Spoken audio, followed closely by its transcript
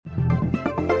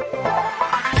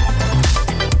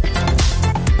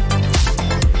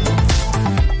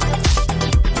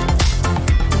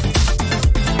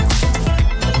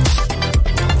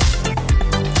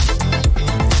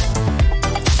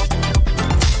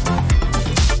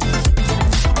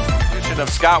of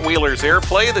Scott Wheeler's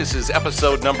Airplay. This is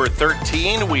episode number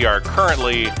 13. We are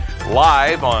currently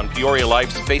live on Peoria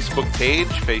Life's Facebook page,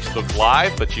 Facebook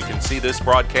Live, but you can see this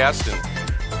broadcast or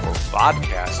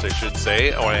vodcast, I should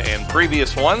say, and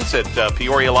previous ones at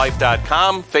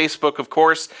PeoriaLife.com. Facebook, of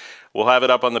course, we'll have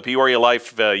it up on the Peoria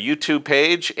Life YouTube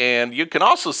page, and you can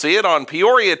also see it on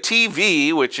Peoria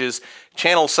TV, which is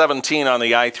Channel 17 on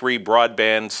the i3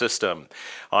 broadband system.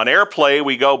 On Airplay,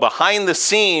 we go behind the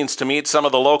scenes to meet some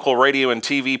of the local radio and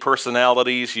TV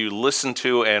personalities you listen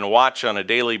to and watch on a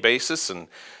daily basis and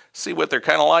see what they're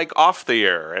kind of like off the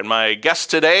air. And my guest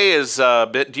today is,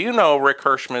 do you know, Rick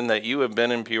Hirschman, that you have been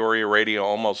in Peoria radio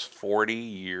almost 40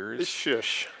 years?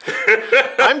 Shush.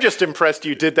 I'm just impressed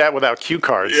you did that without cue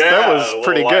cards. Yeah, that was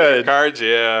pretty good. Cards,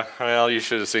 yeah. Well, you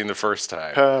should have seen the first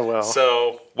time. Well.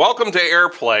 So, welcome to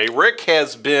Airplay. Rick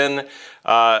has been,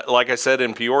 like I said,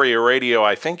 in Peoria radio,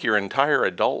 I think your entire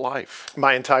adult life.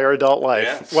 My entire adult life.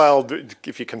 Yes. Well,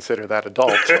 if you consider that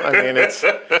adult. I mean, it's...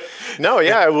 No,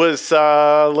 yeah, it was,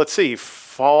 let's see,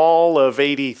 fall of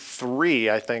 83,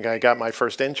 I think I got my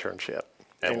first internship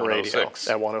At in 106.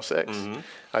 radio. At 106. Mm-hmm.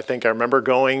 I think I remember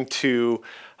going to...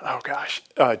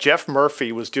 Jeff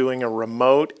Murphy was doing a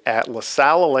remote at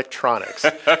LaSalle Electronics.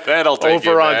 That'll take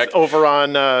you back. Over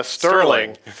on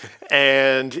Sterling.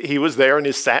 And he was there in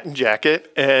his satin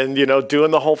jacket and, doing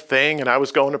the whole thing. And I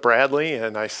was going to Bradley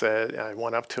and I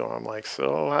went up to him. I'm like,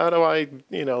 so how do I,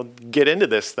 get into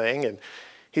this thing? And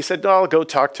he said, I'll go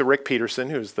talk to Rick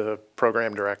Peterson, who's the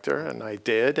program director. And I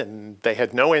did. And they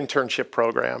had no internship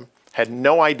program, had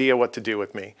no idea what to do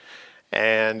with me.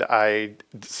 And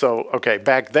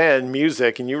back then,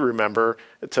 music, and you remember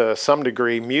to some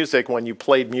degree, music, when you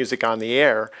played music on the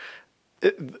air,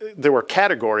 there were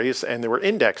categories and there were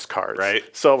index cards. Right.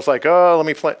 So it was like, oh, let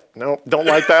me play. No, don't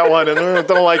like that one. And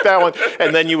don't like that one.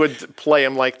 And then you would play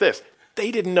them like this.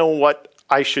 They didn't know what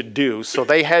I should do. So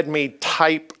they had me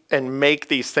type and make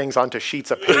these things onto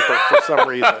sheets of paper for some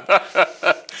reason.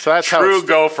 So that's True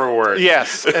gopher work.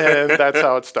 Yes. And that's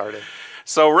how it started.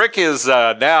 So Rick is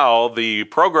now the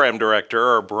program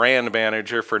director or brand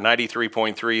manager for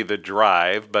 93.3 The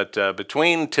Drive. But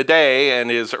between today and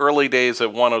his early days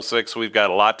at 106, we've got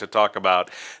a lot to talk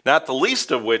about. Not the least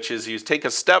of which is you take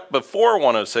a step before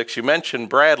 106. You mentioned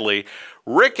Bradley.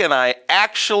 Rick and I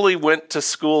actually went to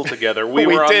school together. We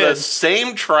were on the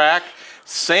same track,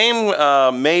 same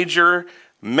major,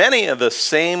 many of the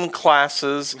same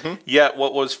classes, yet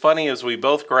what was funny is we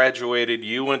both graduated.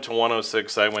 You went to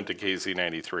 106, I went to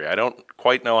KZ93. I don't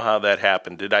quite know how that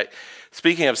happened. Did I?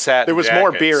 Speaking of satin There was jackets,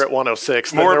 more beer at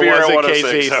 106 more than there beer was at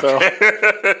at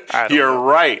 106, KZ, so You're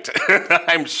right.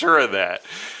 I'm sure of that.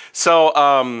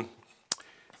 So,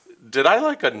 did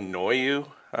I annoy you?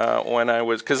 When I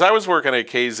was, because I was working at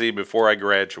KZ before I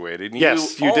graduated.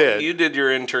 Yes, you did. You did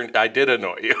your intern. I did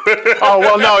annoy you. Oh,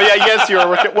 well, no, yeah, yes, you were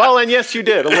working. Well, and yes, you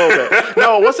did, a little bit.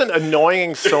 No, it wasn't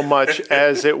annoying so much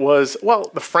as it was, well,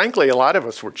 frankly, a lot of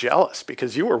us were jealous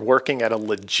because you were working at a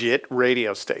legit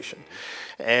radio station.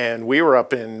 And we were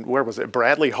up in, where was it,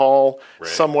 Bradley Hall,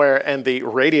 somewhere, and the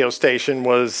radio station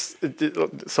was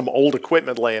some old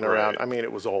equipment laying around. I mean,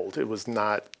 it was old. It was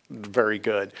not very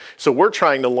good. So we're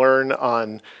trying to learn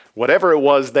on whatever it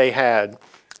was they had.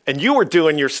 And you were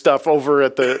doing your stuff over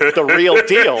at the Real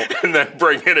Deal. And then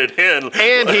bringing it in.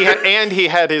 And he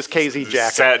had his KZ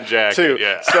jacket. Satin jacket, too.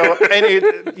 yeah. So,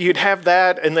 and you'd have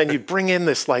that, and then you'd bring in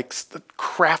this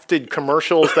crafted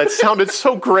commercials that sounded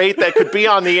so great that could be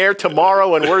on the air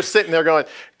tomorrow, and we're sitting there going,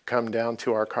 come down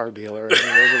to our car dealer.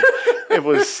 And it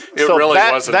was really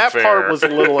wasn't that fair. part was a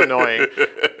little annoying.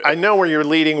 I know where you're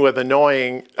leading with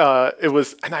annoying. It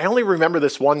was, and I only remember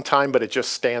this one time, but it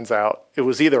just stands out. It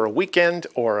was either a weekend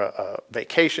or a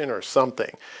vacation or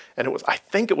something, and I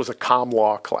think it was a comm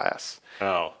law class.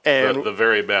 Oh, and the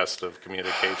very best of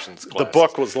communications classes. The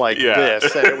book was like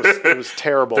this, and it was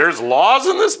terrible. There's laws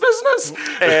in this business?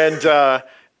 And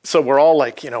so we're all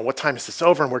like, what time is this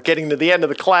over? And we're getting to the end of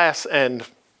the class, and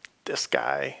this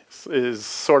guy is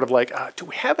sort of like, do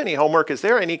we have any homework? Is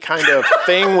there any kind of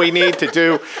thing we need to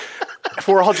do?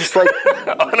 We're all just like,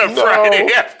 on a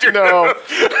Friday afternoon. No.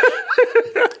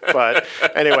 But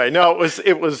anyway, no,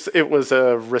 it was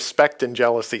a respect and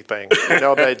jealousy thing.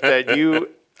 That you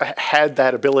had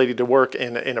that ability to work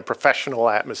in a professional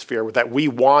atmosphere that we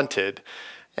wanted,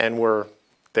 and we're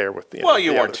there with you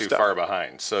weren't too far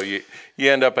behind, so you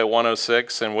end up at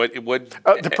 106, and what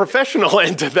the professional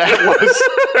end of that was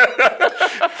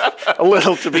a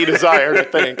little to be desired, I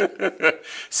think.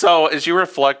 So as you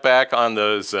reflect back on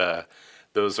those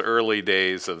early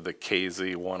days of the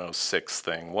KZ 106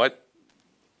 thing, what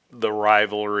the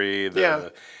rivalry,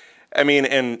 I mean,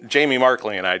 and Jamie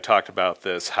Markley and I talked about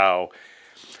this, how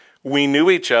we knew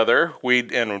each other.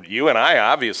 And you and I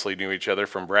obviously knew each other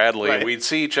from Bradley. Right. We'd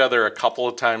see each other a couple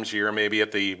of times a year, maybe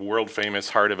at the world famous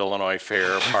Heart of Illinois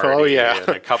Fair party. Oh, yeah. And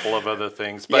a couple of other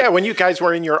things. But yeah, when you guys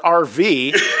were in your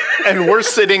RV and we're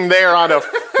sitting there on a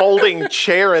folding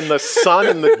chair in the sun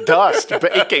and the dust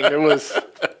baking. It was...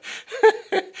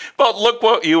 But look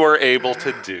what you were able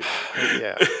to do.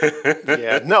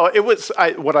 Yeah. No, it was,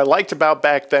 what I liked about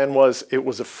back then was it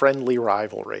was a friendly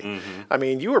rivalry. Mm-hmm. I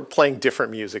mean, you were playing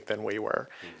different music than we were.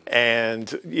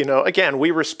 And, you know, again, we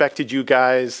respected you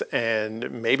guys, and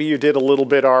maybe you did a little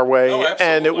bit our way. Oh, absolutely.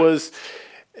 And it was,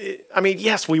 I mean,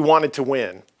 yes, we wanted to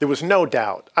win. There was no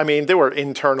doubt. I mean, there were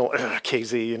internal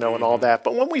KZ, you know, and all that.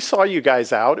 But when we saw you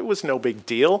guys out, it was no big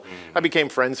deal. I became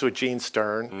friends with Gene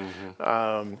Stern.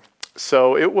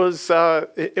 So it was a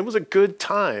good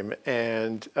time,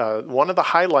 and one of the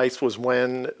highlights was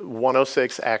when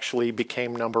 106 actually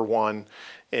became number 1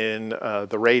 in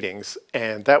the ratings,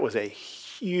 and that was a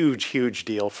huge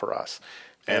deal for us.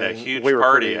 And a huge we were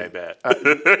party, pretty, I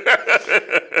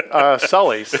bet.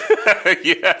 Sully's.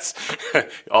 Yes.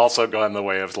 Also gone the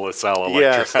way of LaSalle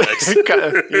Yes.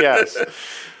 Electronics. Yes.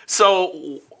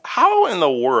 So how in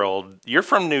the world, you're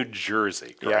from New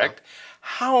Jersey, correct? Yeah.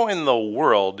 How in the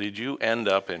world did you end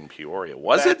up in Peoria?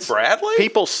 Was it Bradley?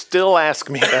 People still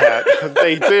ask me that.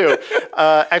 They do.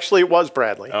 Actually, it was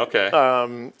Bradley. Okay.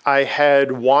 I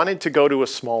had wanted to go to a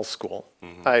small school.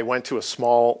 I went to a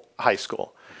small high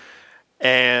school.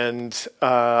 And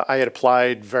I had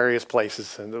applied various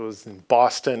places, and it was in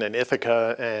Boston and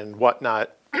Ithaca and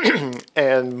whatnot.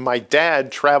 And my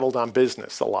dad traveled on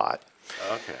business a lot.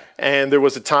 Okay. And there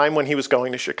was a time when he was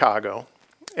going to Chicago.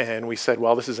 And we said,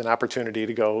 well, this is an opportunity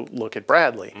to go look at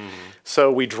Bradley. So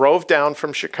we drove down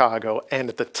from Chicago, and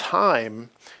at the time,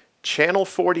 Channel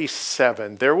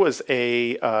 47, there was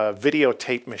a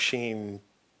videotape machine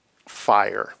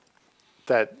fire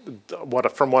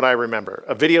from what I remember.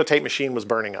 A videotape machine was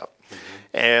burning up.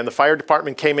 And the fire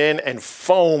department came in and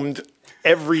foamed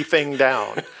everything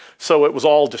down. So it was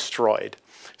all destroyed.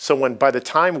 So by the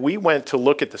time we went to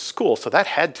look at the school, so that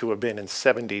had to have been in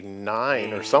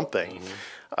 79 or something,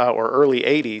 or early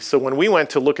 80s. So when we went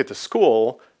to look at the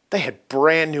school, they had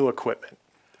brand new equipment.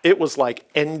 It was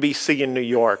like NBC in New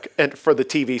York, and for the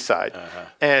TV side.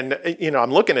 And, you know,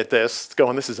 I'm looking at this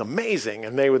going, this is amazing.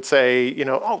 And they would say, you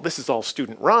know, oh, this is all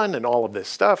student run and all of this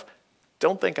stuff.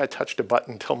 Don't think I touched a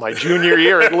button until my junior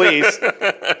year at least.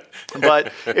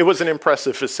 But it was an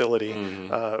impressive facility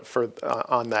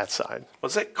on that side.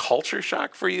 Was it culture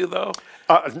shock for you, though?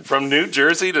 From New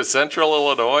Jersey to Central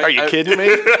Illinois? Are you kidding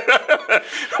me?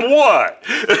 What?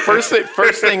 First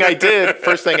thing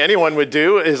anyone would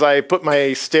do is I put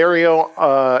my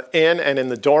stereo in, and in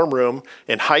the dorm room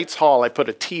in Heights Hall, I put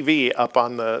a TV up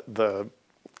on the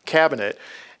cabinet,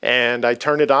 and I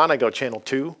turn it on. I go, channel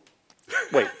 2.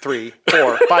 Wait, 3,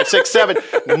 4, 5, 6, 7,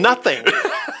 nothing.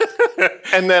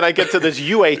 And then I get to this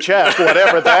UHF,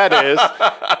 whatever that is,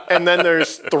 and then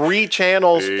there's 3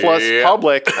 channels plus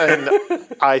public, and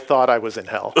I thought I was in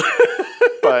hell.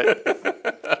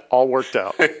 But all worked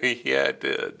out. Yeah, it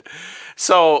did.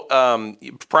 So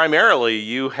primarily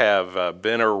you have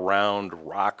been around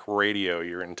rock radio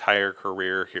your entire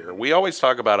career here. We always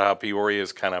talk about how Peoria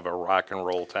is kind of a rock and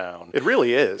roll town. It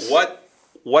really is.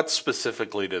 What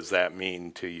specifically does that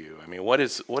mean to you? I mean, what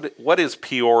is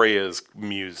Peoria's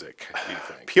music, do you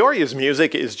think? Peoria's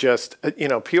music is just, you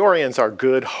know, Peorians are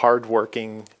good,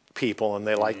 hardworking people, and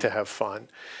they like to have fun.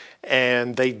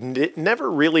 And they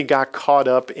never really got caught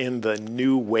up in the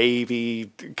new wavy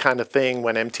kind of thing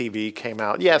when MTV came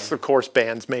out. Yes, of course,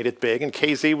 bands made it big, and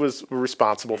KZ was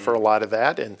responsible for a lot of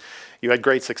that, and you had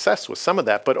great success with some of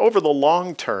that. But over the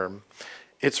long term,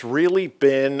 it's really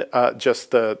been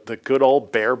just the good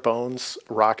old bare bones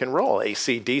rock and roll.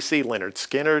 AC/DC, Lynyrd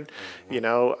Skynyrd, you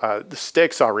know, the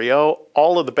Styx, REO,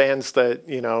 all of the bands that,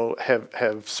 you know,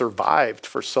 have survived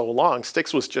for so long.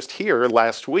 Styx was just here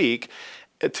last week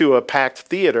to a packed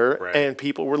theater, right, and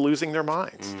people were losing their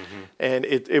minds. And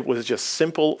it was just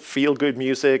simple, feel-good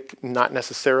music, not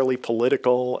necessarily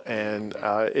political, and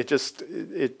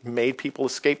it made people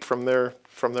escape from their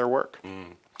work.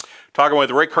 Talking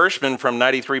with Rick Hirschman from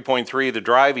 93.3 The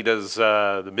Drive. He does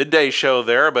the midday show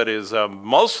there, but is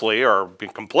mostly or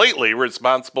completely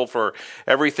responsible for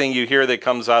everything you hear that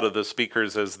comes out of the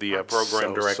speakers as the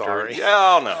program director. Sorry.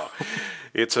 Yeah, no.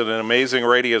 It's an amazing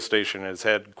radio station. It's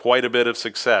had quite a bit of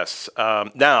success.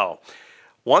 Now,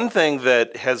 one thing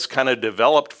that has kind of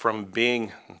developed from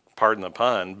being, pardon the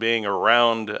pun, being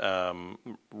around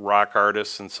rock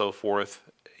artists and so forth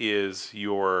is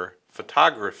your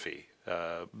photography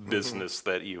business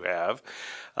that you have.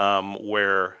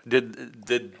 Where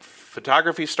did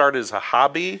photography start as a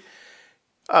hobby?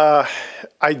 I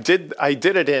did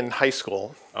it in high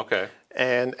school. Okay.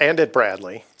 And at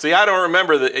Bradley. See, I don't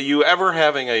remember you ever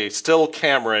having a still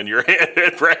camera in your hand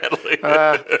at Bradley.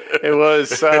 It was,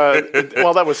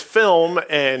 that was film,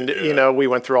 and, we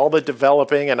went through all the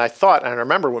developing, and I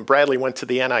remember when Bradley went to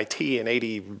the NIT in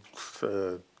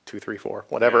 82, 3, 4,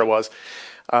 whatever it was,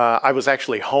 I was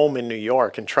actually home in New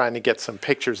York and trying to get some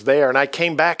pictures there, and I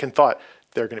came back and thought,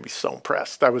 they're going to be so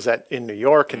impressed. I was in New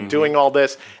York and doing all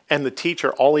this, and the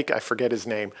teacher, I forget his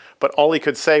name, but all he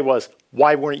could say was,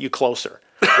 "Why weren't you closer?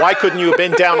 Why couldn't you have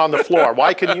been down on the floor?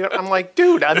 Why couldn't you?" I'm like,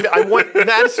 dude, I went to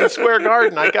Madison Square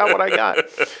Garden. I got what I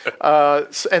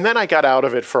got. And then I got out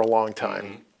of it for a long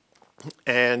time.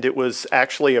 And it was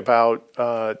actually about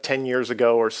 10 years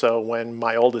ago or so when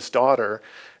my oldest daughter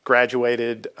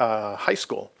graduated high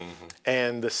school.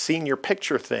 And the senior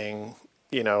picture thing,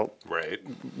 right,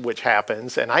 which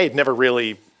happens, and I had never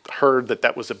really heard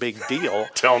that was a big deal.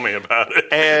 Tell me about it.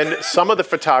 And some of the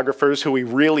photographers who we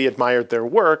really admired their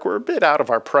work were a bit out of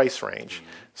our price range.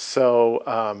 So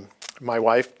my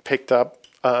wife picked up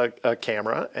a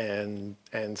camera and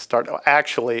started,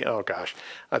 actually, oh gosh,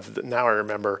 now I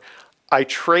remember, I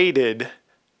traded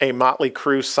a Motley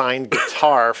Crue signed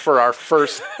guitar for our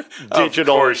first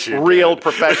digital, real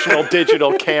professional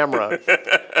digital camera.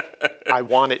 I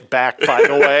want it back, by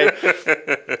the way.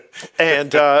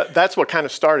 And that's what kind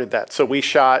of started that. So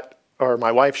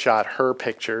my wife shot her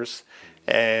pictures,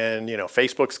 and,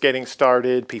 Facebook's getting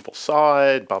started. People saw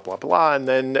it, blah, blah, blah. And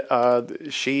then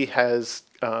she has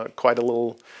quite a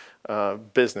little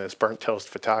business, Burnt Toast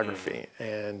Photography.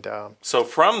 And so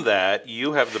from that,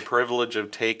 you have the privilege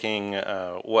of taking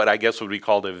what I guess would be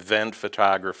called event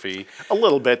photography. A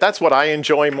little bit. That's what I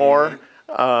enjoy more.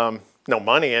 No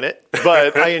money in it,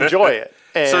 but I enjoy it.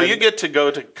 And so you get to go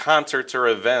to concerts or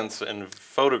events and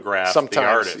photograph the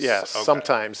artists. Yes, okay.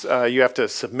 Sometimes you have to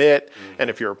submit, and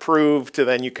if you're approved,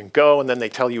 then you can go, and then they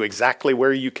tell you exactly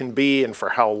where you can be and for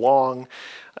how long.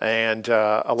 And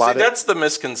that's the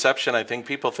misconception. I think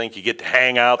people think you get to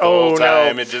hang out the whole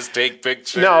time and just take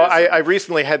pictures. No, I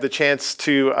recently had the chance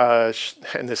to,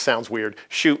 and this sounds weird,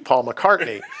 shoot Paul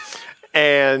McCartney.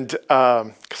 And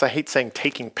because I hate saying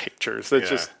taking pictures. It's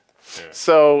just... Yeah.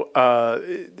 So,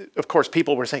 of course,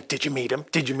 people were saying, "Did you meet him?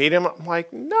 Did you meet him?" I'm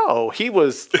like, no, he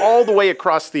was all the way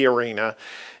across the arena.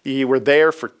 You were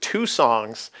there for 2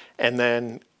 songs, and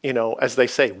then, as they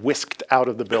say, whisked out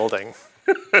of the building.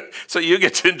 So you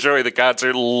get to enjoy the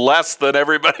concert less than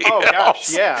everybody else.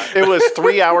 Gosh, yeah. It was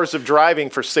 3 hours of driving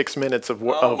for 6 minutes of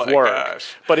work.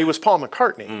 Gosh. But he was Paul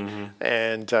McCartney.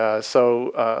 And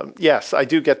yes, I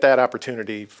do get that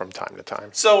opportunity from time to time.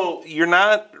 So you're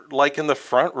not like in the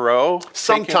front row?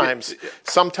 Sometimes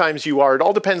you are. It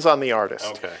all depends on the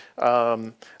artist.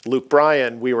 Okay. Luke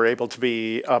Bryan, we were able to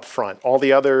be up front. All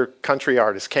the other country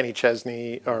artists, Kenny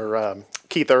Chesney or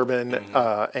Keith Urban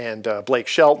and Blake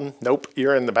Shelton, nope,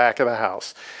 you're in the back of the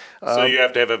house. So you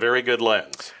have to have a very good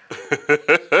lens.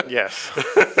 Yes.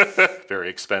 Very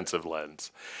expensive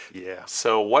lens. Yeah.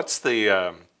 So what's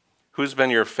the... who's been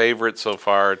your favorite so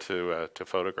far to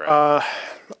photograph?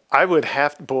 I would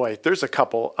have, there's a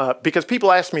couple. Because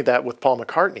people ask me that with Paul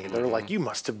McCartney. They're like, you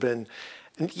must have been...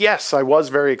 And yes, I was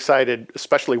very excited,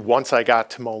 especially once I got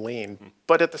to Moline.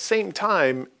 But at the same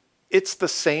time, it's the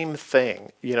same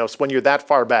thing. So when you're that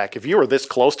far back, if you were this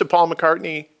close to Paul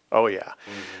McCartney, oh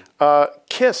yeah.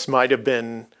 Kiss might have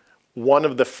been one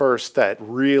of the first that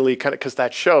really kind of, because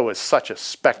that show is such a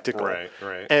spectacle.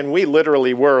 Right. And we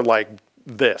literally were like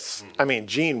this. I mean,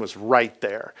 Gene was right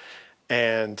there.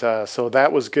 And so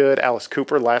that was good. Alice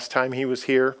Cooper, last time he was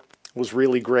here, was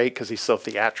really great because he's so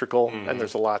theatrical and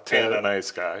there's a lot to... And a nice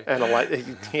guy. And a lot,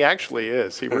 he actually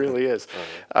is. He really is.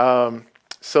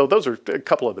 So those are a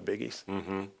couple of the biggies.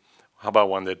 How about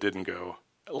one that didn't go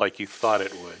like you thought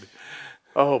it would?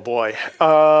 Oh, boy.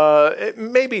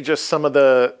 Maybe just some of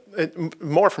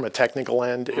more from a technical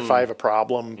end, if I have a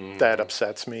problem that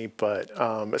upsets me. But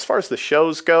as far as the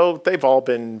shows go, they've all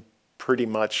been pretty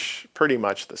much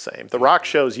the same. The rock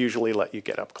shows usually let you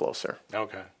get up closer.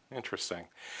 Okay, interesting.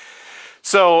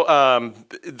 So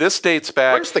this dates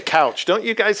back... Where's the couch? Don't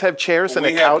you guys have chairs and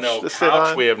a couch to sit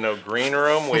on? We have no green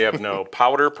room. We have no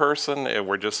powder person.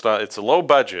 We're just... it's a low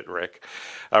budget, Rick.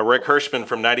 Rick Hirschman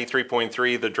from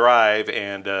 93.3 The Drive,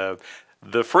 and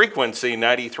the frequency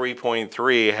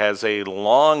 93.3 has a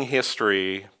long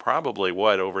history, probably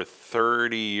over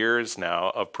 30 years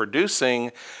now, of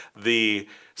producing the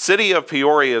City of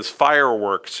Peoria's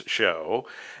fireworks show.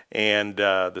 And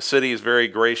the city is very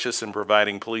gracious in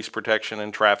providing police protection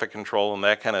and traffic control and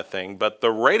that kind of thing. But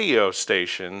the radio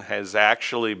station has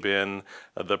actually been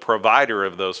the provider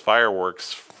of those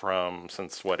fireworks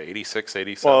since, 86,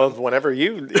 87? Well, whenever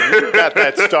you got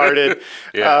that started,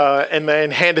 and then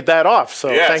handed that off. So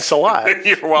thanks a lot.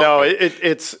 You're welcome. No,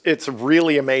 it's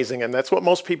really amazing. And that's what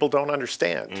most people don't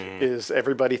understand is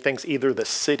everybody thinks either the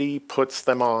city puts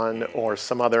them on or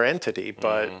some other entity,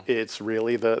 but it's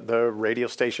really the radio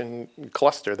station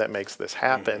cluster that makes this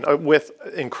happen with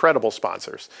incredible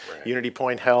sponsors. Right. Unity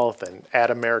Point Health and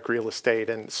Adam Merrick Real Estate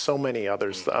and so many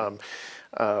others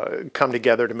come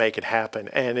together to make it happen.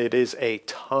 And it is a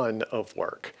ton of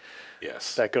work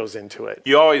that goes into it.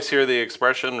 You always hear the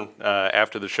expression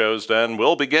after the show's done,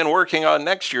 we'll begin working on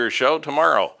next year's show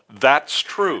tomorrow. That's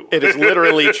true. It is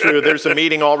literally true. There's a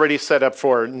meeting already set up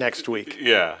for next week.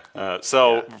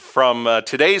 From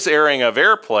today's airing of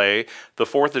Airplay, the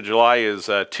 4th of July is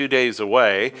 2 days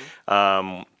away.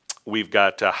 We've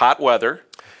got hot weather.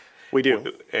 We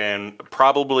do. And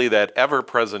probably that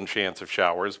ever-present chance of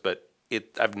showers, but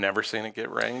I've never seen it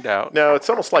get rained out. No, it's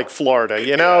almost like Florida.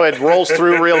 You know, it rolls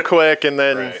through real quick, and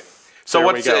then So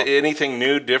what's anything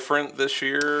new, different this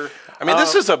year? I mean,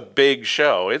 this is a big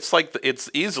show. It's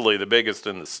easily the biggest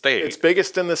in the state. It's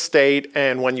biggest in the state,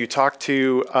 and when you talk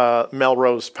to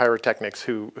Melrose Pyrotechnics,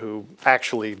 who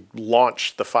actually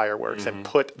launched the fireworks and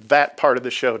put that part of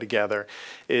the show together,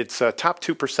 it's top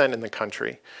 2% in the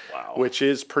country, which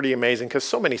is pretty amazing because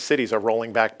so many cities are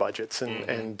rolling back budgets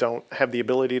and don't have the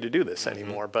ability to do this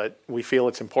anymore. But we feel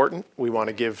it's important. We want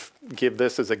to give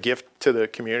this as a gift to the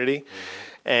community,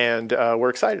 and we're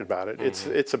excited about it.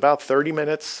 It's about 30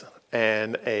 minutes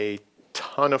and a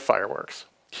ton of fireworks.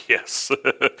 Yes,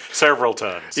 several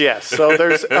tons. Yes, so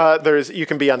there's you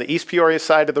can be on the East Peoria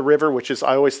side of the river, which is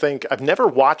I always think I've never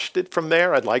watched it from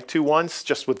there. I'd like to once,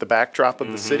 just with the backdrop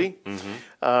of the city.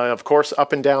 Of course,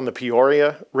 up and down the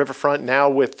Peoria riverfront now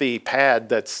with the pad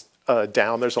that's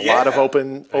down. There's a lot of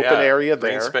open area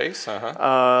there. Green space.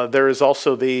 There is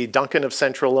also the Duncan of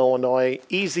Central Illinois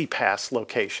Easy Pass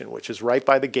location, which is right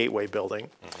by the Gateway building.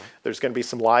 There's going to be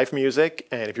some live music,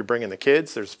 and if you're bringing the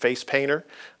kids, there's a face painter.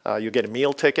 You'll get a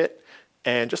meal ticket,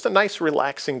 and just a nice,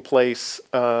 relaxing place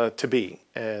to be.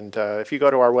 And if you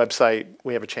go to our website,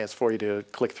 we have a chance for you to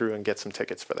click through and get some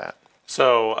tickets for that.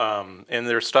 So, and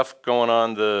there's stuff going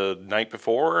on the night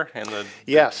before?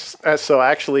 Yes. So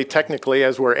actually, technically,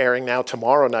 as we're airing now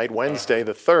tomorrow night, Wednesday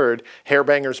the 3rd,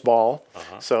 Hairbangers Ball.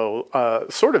 So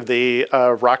sort of the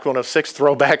Rock 106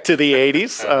 throwback to the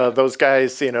 80s. Those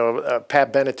guys,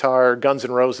 Pat Benatar, Guns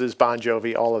N' Roses, Bon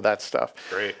Jovi, all of that stuff.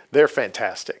 Great. They're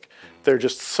fantastic. They're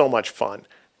just so much fun.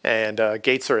 And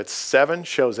gates are at 7,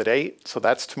 shows at 8. So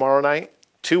that's tomorrow night.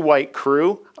 2 White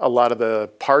Crew, a lot of the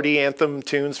party anthem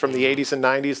tunes from the 80s and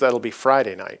 90s. That'll be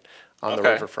Friday night on the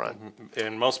riverfront.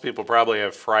 And most people probably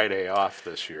have Friday off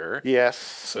this year. Yes.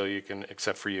 So you can,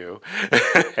 except for you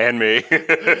and me.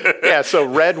 Yeah, so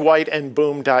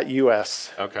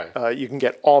redwhiteandboom.us. Okay. You can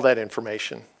get all that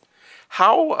information.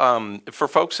 How, for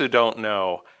folks who don't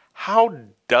know, how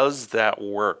does that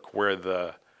work where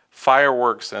the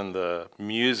fireworks and the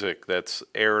music that's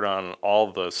aired on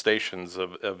all the stations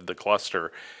of the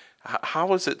cluster,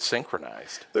 how is it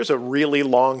synchronized? There's a really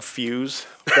long fuse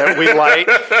that we light,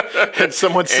 and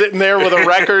someone's sitting there with a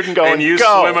record and going, and you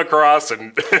go. swim across.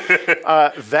 And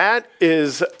that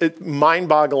is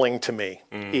mind-boggling to me,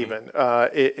 even.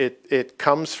 It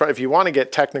comes from, if you want to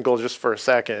get technical just for a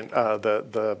second,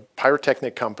 the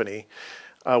pyrotechnic company,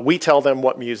 we tell them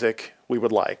what music we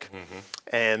would like.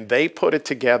 And they put it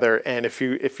together, and if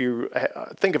you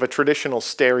think of a traditional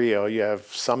stereo, you have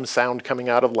some sound coming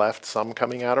out of left, some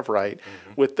coming out of right.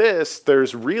 With this,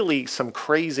 there's really some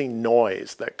crazy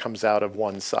noise that comes out of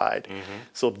one side.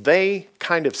 So they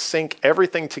kind of sync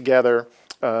everything together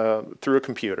through a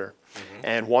computer.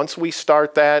 And once we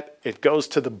start that, it goes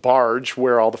to the barge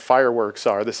where all the fireworks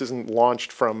are. This isn't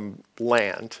launched from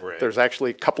land. There's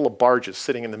actually a couple of barges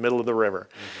sitting in the middle of the river.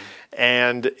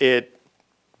 And it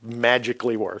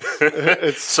magically works.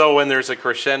 So when there's a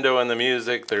crescendo in the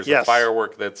music, there's a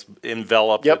firework that's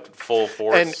enveloped at full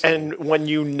force. And when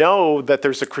you know that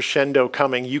there's a crescendo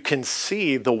coming, you can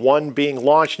see the one being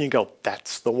launched, and you go,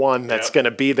 that's the one that's going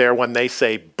to be there when they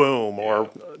say boom or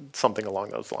something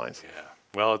along those lines. Yeah.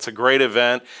 Well, it's a great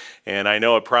event, and I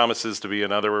know it promises to be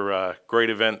another great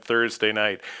event Thursday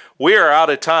night. We are out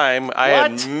of time. I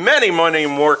What? had many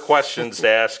more questions to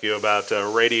ask you about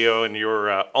radio and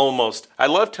your I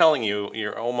love telling you,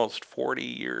 you're almost 40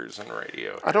 years in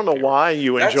radio. I don't know why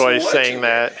you That's enjoy saying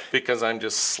legendary, that. because I'm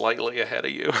just slightly ahead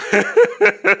of you.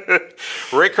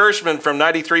 Rick Hirschman from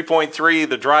 93.3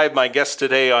 The Drive, my guest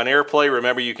today on Airplay.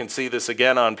 Remember, you can see this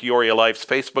again on Peoria Life's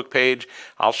Facebook page.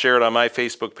 I'll share it on my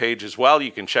Facebook page as well.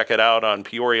 You can check it out on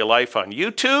Peoria Life on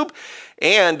YouTube.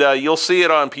 And you'll see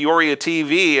it on Peoria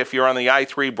TV if you're on the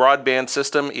i3 broadband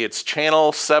system. It's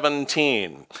channel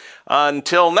 17.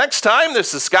 Until next time,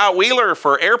 this is Scott Wheeler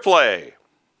for Airplay.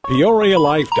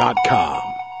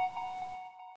 PeoriaLife.com